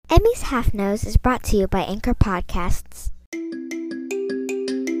Emmy's Half Nose is brought to you by Anchor Podcasts.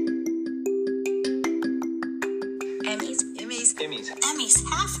 Emmy's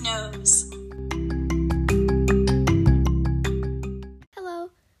Half Nose. Hello,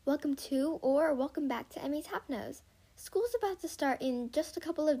 welcome back to Emmy's Half Nose. School's about to start in just a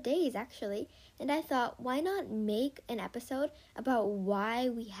couple of days, actually, and I thought, why not make an episode about why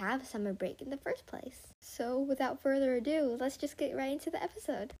we have summer break in the first place? So, without further ado, let's just get right into the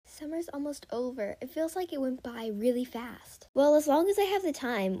episode. Summer's almost over. It feels like it went by really fast. Well, as long as I have the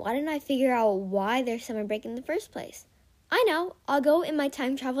time, why don't I figure out why there's summer break in the first place? I know, I'll go in my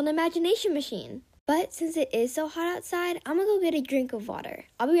time travel and imagination machine. But since it is so hot outside, I'm gonna go get a drink of water.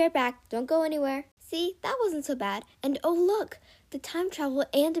 I'll be right back. Don't go anywhere. See, that wasn't so bad. And oh look, the time travel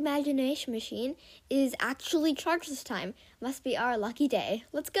and imagination machine is actually charged this time. Must be our lucky day.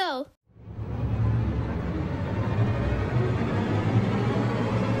 Let's go.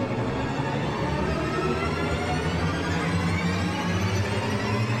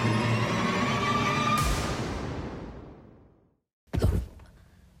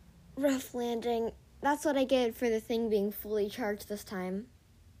 Rough landing. That's what I get for the thing being fully charged this time.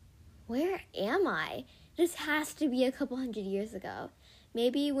 Where am I? This has to be a couple hundred years ago.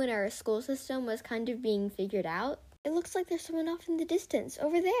 Maybe when our school system was kind of being figured out. It looks like there's someone off in the distance,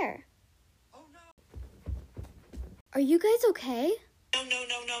 over there. Oh no. Are you guys okay?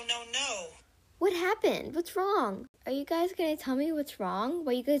 No. What happened? What's wrong? Are you guys gonna tell me what's wrong?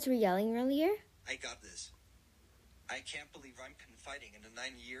 Why you guys were yelling earlier? I got this. I can't believe I'm confiding in a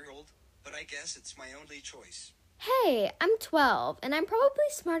 9-year-old, but I guess it's my only choice. Hey, I'm 12, and I'm probably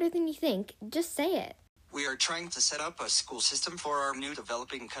smarter than you think. Just say it. We are trying to set up a school system for our new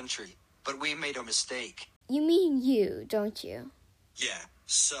developing country, but we made a mistake. You mean you, don't you? Yeah,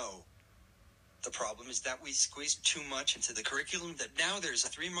 so the problem is that we squeezed too much into the curriculum that now there's a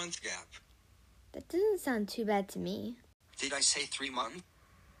 3-month gap. That doesn't sound too bad to me. Did I say 3 months?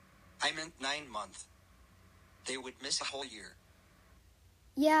 I meant 9 months. They would miss a whole year.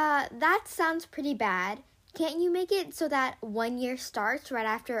 Yeah, that sounds pretty bad. Can't you make it so that 1 year starts right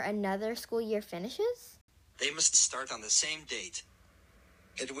after another school year finishes? They must start on the same date.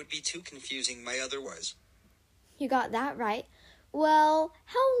 It would be too confusing otherwise. You got that right. Well,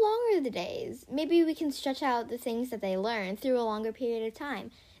 how long are the days? Maybe we can stretch out the things that they learn through a longer period of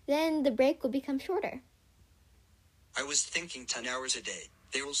time. Then the break will become shorter. I was thinking 10 hours a day.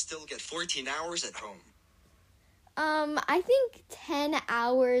 They will still get 14 hours at home. I think 10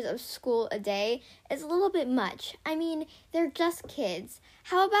 hours of school a day is a little bit much. I mean, they're just kids.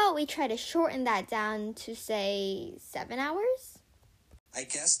 How about we try to shorten that down to, say, 7 hours? I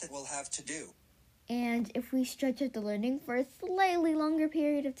guess that we'll have to do. And if we stretch out the learning for a slightly longer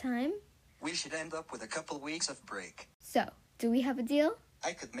period of time? We should end up with a couple weeks of break. So, do we have a deal?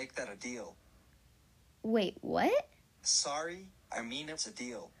 I could make that a deal. Wait, what? Sorry, I mean it's a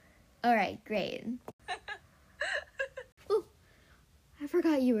deal. Alright, great. Ooh, I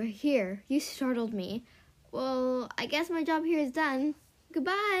forgot you were here. You startled me. Well, I guess my job here is done.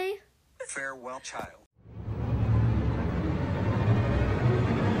 Goodbye. Farewell, child.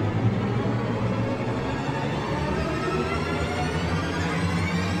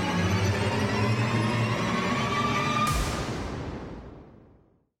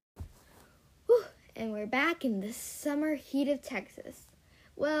 And we're back in the summer heat of Texas.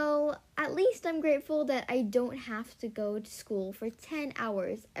 Well, at least I'm grateful that I don't have to go to school for 10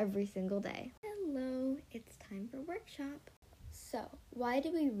 hours every single day. Hello, it's time for workshop. So, why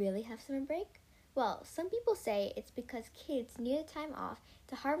do we really have summer break? Well, some people say it's because kids needed time off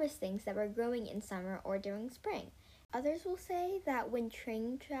to harvest things that were growing in summer or during spring. Others will say that when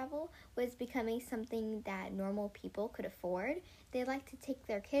train travel was becoming something that normal people could afford, they like to take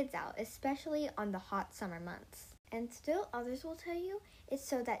their kids out, especially on the hot summer months. And still others will tell you it's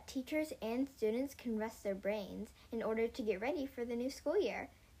so that teachers and students can rest their brains in order to get ready for the new school year.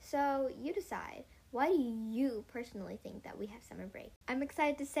 So you decide. Why do you personally think that we have summer break? I'm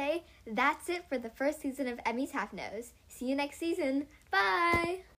excited to say that's it for the first season of Emmy's Half Nose. See you next season. Bye!